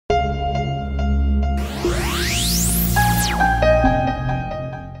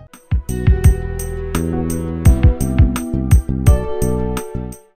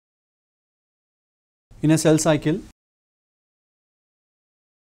in a cell cycle,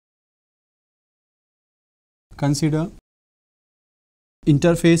 consider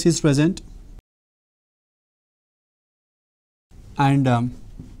interphase is present and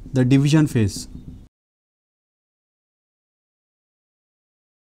the division phase.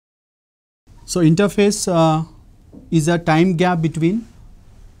 So interphase is a time gap between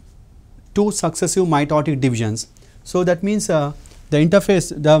two successive mitotic divisions. So that means the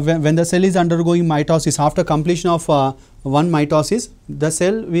interphase, when the cell is undergoing mitosis, after completion of one mitosis, the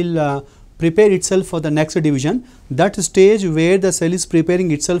cell will prepare itself for the next division. That stage where the cell is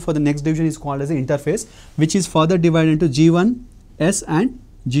preparing itself for the next division is called as the interphase, which is further divided into G1, S and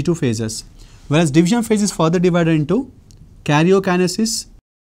G2 phases. Whereas division phase is further divided into karyokinesis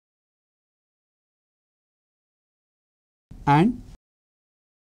and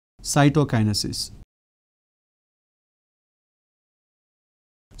cytokinesis.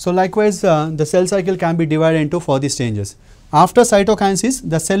 So likewise, the cell cycle can be divided into further stages. After cytokinesis,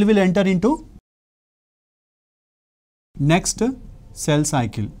 the cell will enter into next cell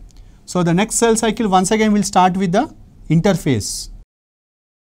cycle. So the next cell cycle once again will start with the interphase.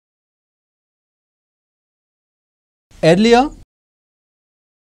 Earlier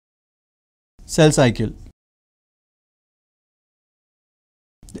cell cycle.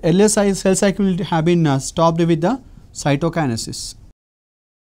 The earlier cell cycle will have been stopped with the cytokinesis.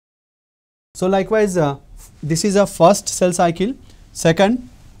 So likewise, this is a first cell cycle, second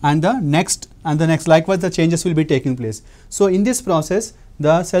and the next and the next. Likewise, the changes will be taking place. So in this process,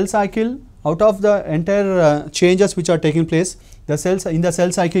 the cell cycle, out of the entire changes which are taking place, the cells in the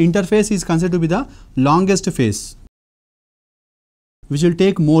cell cycle, interphase is considered to be the longest phase, which will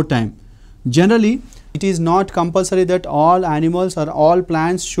take more time. Generally, it is not compulsory that all animals or all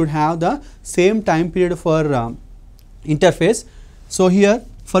plants should have the same time period for interphase. So here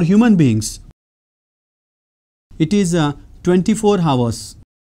for human beings, it is 24 hours.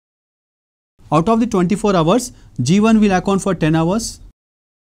 Out of the 24 hours, G1 will account for 10 hours,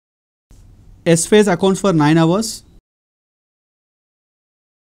 S phase accounts for 9 hours,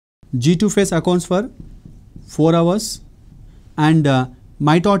 G2 phase accounts for 4 hours and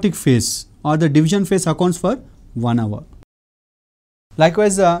mitotic phase or the division phase accounts for 1 hour.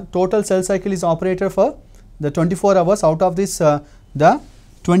 Likewise, the total cell cycle is operated for the 24 hours. Out of this, the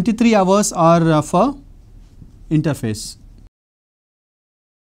 23 hours are for interphase.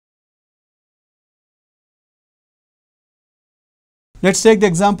 Let us take the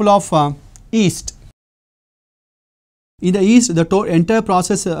example of yeast. In the yeast, the entire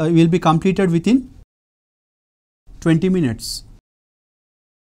process will be completed within 20 minutes.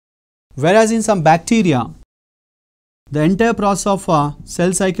 Whereas in some bacteria, the entire process of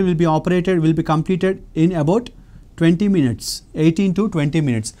cell cycle will be completed in about 20 minutes, 18 to 20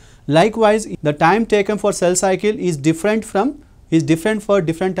 minutes. Likewise, the time taken for cell cycle is different for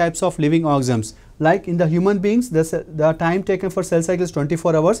different types of living organisms. Like in the human beings, the time taken for cell cycle is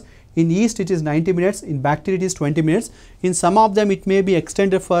 24 hours. In yeast, it is 90 minutes. In bacteria, it is 20 minutes. In some of them, it may be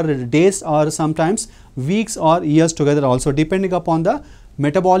extended for days or sometimes weeks or years together also, depending upon the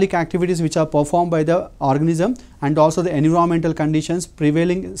metabolic activities which are performed by the organism and also the environmental conditions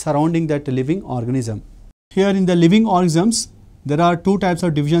prevailing surrounding that living organism. Here in the living organisms, there are two types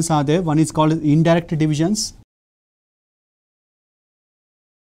of divisions are there. One is called indirect divisions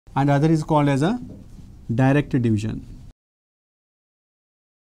and other is called as a direct division.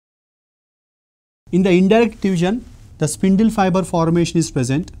 In the indirect division, the spindle fiber formation is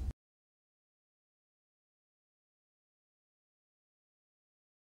present.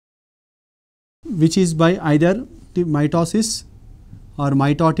 Which is by either mitosis or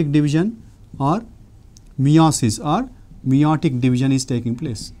mitotic division or meiosis or meiotic division is taking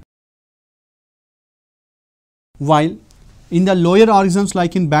place. While in the lower organisms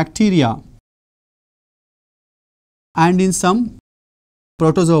like in bacteria and in some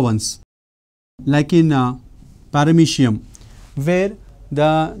protozoans like in paramecium, where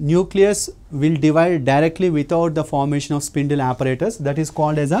the nucleus will divide directly without the formation of spindle apparatus, that is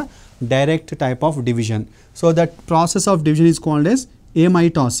called as a direct type of division. So that process of division is called as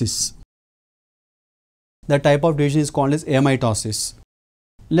amitosis. The type of division is called as amitosis.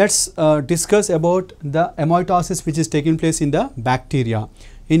 Let's discuss about the amitosis which is taking place in the bacteria.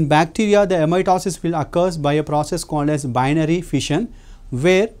 In bacteria, the amitosis will occur by a process called as binary fission,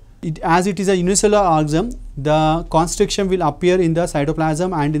 where as it is a unicellular organism, the constriction will appear in the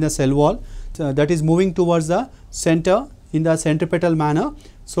cytoplasm and in the cell wall, that is moving towards the center in the centripetal manner,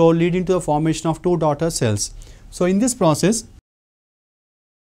 so leading to the formation of two daughter cells. So in this process,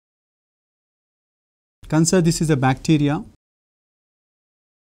 consider this is a bacteria.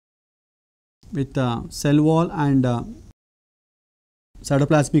 with cell wall and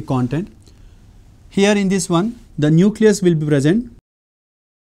cytoplasmic content. Here in this one, the nucleus will be present.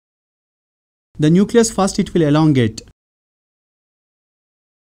 The nucleus first it will elongate.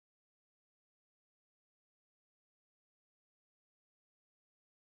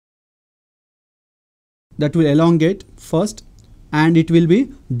 That will elongate first, and it will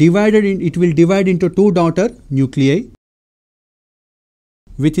be divided in, it will divide into two daughter nuclei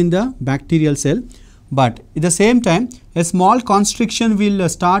within the bacterial cell. But at the same time, a small constriction will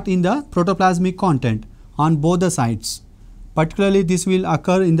start in the protoplasmic content on both the sides. Particularly this will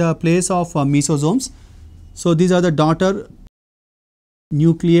occur in the place of mesosomes. So these are the daughter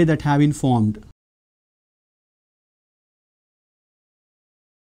nuclei that have been formed.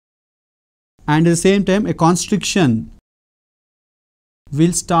 And at the same time, a constriction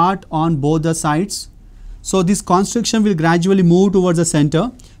will start on both the sides. So this constriction will gradually move towards the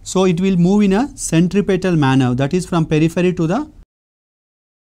center. So it will move in a centripetal manner, that is from periphery to the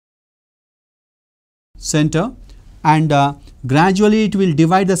center, and gradually it will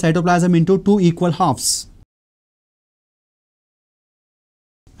divide the cytoplasm into two equal halves.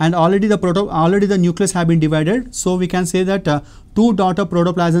 And already the nucleus have been divided, so we can say that two daughter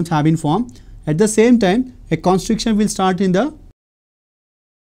protoplasms have been formed. At the same time, a constriction will start in the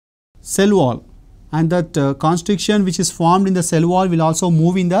cell wall, and that constriction which is formed in the cell wall will also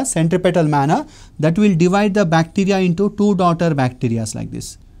move in the centripetal manner, that will divide the bacteria into two daughter bacteria like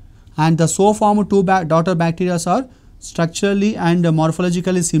this. And the so formed two daughter bacteria are structurally and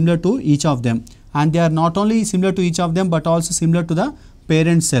morphologically similar to each of them, and they are not only similar to each of them but also similar to the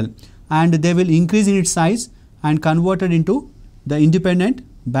parent cell, and they will increase in its size and converted into the independent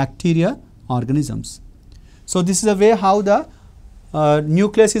bacteria organisms. So this is the way how the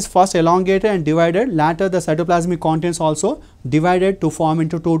nucleus is first elongated and divided. Later the cytoplasmic contents also divided to form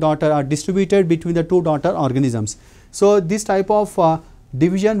into two daughter, or distributed between the two daughter organisms. So this type of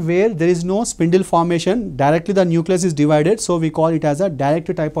division where there is no spindle formation, directly the nucleus is divided, so we call it as a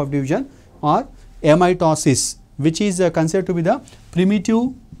direct type of division or amitosis, which is considered to be the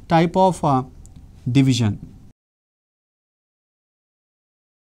primitive type of division.